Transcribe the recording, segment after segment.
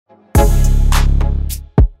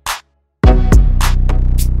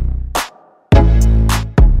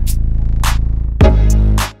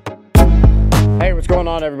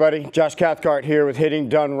on, everybody? Josh Cathcart here with Hitting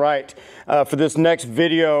Done Right. For this next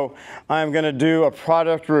video, I'm going to do a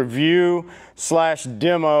product review /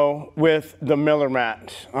 demo with the Miller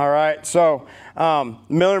mat. All right, so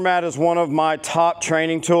Miller mat is one of my top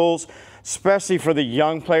training tools, especially for the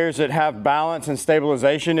young players that have balance and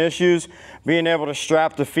stabilization issues. Being able to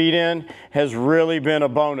strap the feet in has really been a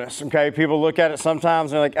bonus. Okay, people look at it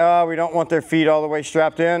sometimes and they're like, oh, we don't want their feet all the way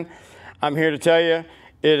strapped in. I'm here to tell you,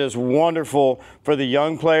 it is wonderful for the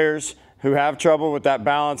young players who have trouble with that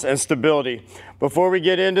balance and stability. Before we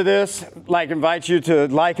get into this, I'd invite you to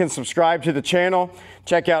like and subscribe to the channel.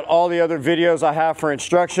 Check out all the other videos I have for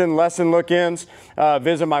instruction, lesson look-ins.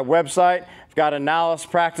 Visit my website. I've got analysis,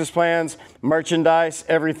 practice plans, merchandise,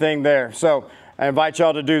 everything there. So I invite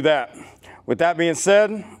y'all to do that. With that being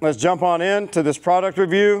said, let's jump on into this product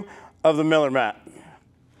review of the Miller mat.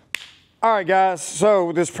 All right, guys,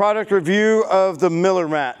 so this product review of the Miller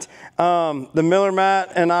mat. The Miller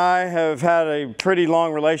mat and I have had a pretty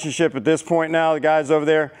long relationship at this point now. The guys over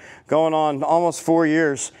there going on almost 4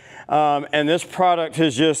 years. And this product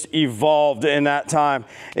has just evolved in that time.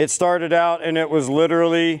 It started out and it was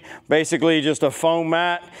literally basically just a foam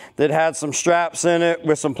mat that had some straps in it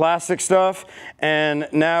with some plastic stuff. And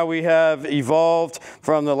now we have evolved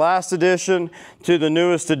from the last edition to the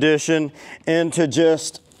newest edition into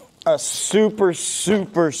just a super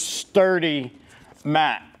sturdy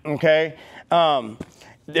mat. Okay,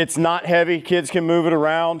 it's not heavy, kids can move it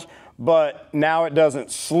around, but now it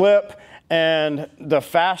doesn't slip. And the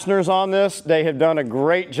fasteners on this, they have done a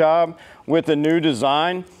great job with the new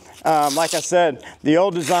design. Like I said, the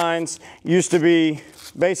old designs used to be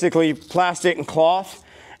basically plastic and cloth,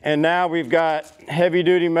 and now we've got heavy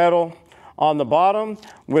duty metal on the bottom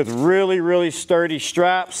with really sturdy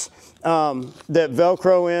straps that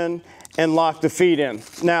Velcro in and lock the feet in.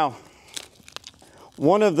 Now,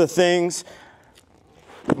 one of the things,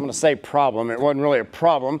 I'm going to say problem, it wasn't really a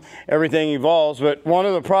problem, everything evolves, but one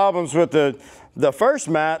of the problems with the first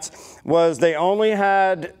mats was they only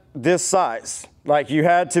had this size. Like, you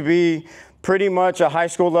had to be pretty much a high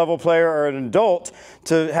school level player or an adult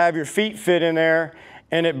to have your feet fit in there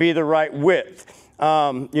and it be the right width.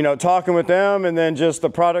 You know, talking with them and then just the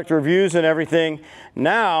product reviews and everything.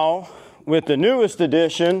 Now, with the newest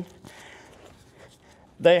edition,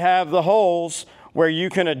 they have the holes where you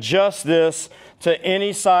can adjust this to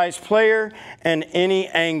any size player and any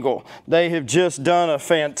angle. They have just done a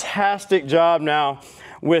fantastic job now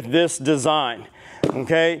with this design.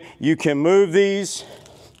 Okay, you can move these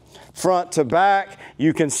front to back.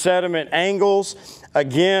 You can set them at angles.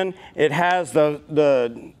 Again, it has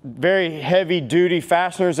the very heavy duty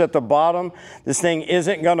fasteners at the bottom. This thing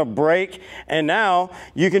isn't gonna break. And now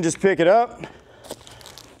you can just pick it up.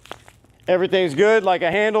 Everything's good, like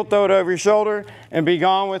a handle, throw it over your shoulder and be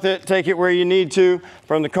gone with it. Take it where you need to,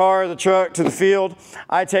 from the car, the truck, to the field.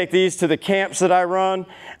 I take these to the camps that I run.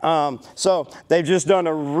 So they've just done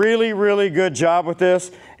a really good job with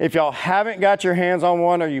this. If y'all haven't got your hands on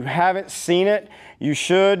one or you haven't seen it, you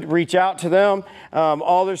should reach out to them.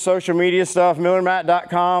 All their social media stuff,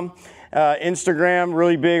 millermat.com, Instagram,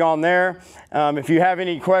 really big on there. If you have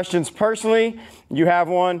any questions personally, you have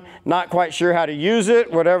one, not quite sure how to use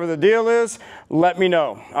it, whatever the deal is, let me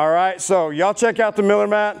know. All right, so y'all check out the Miller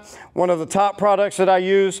mat, one of the top products that I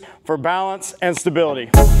use for balance and stability.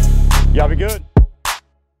 Y'all be good.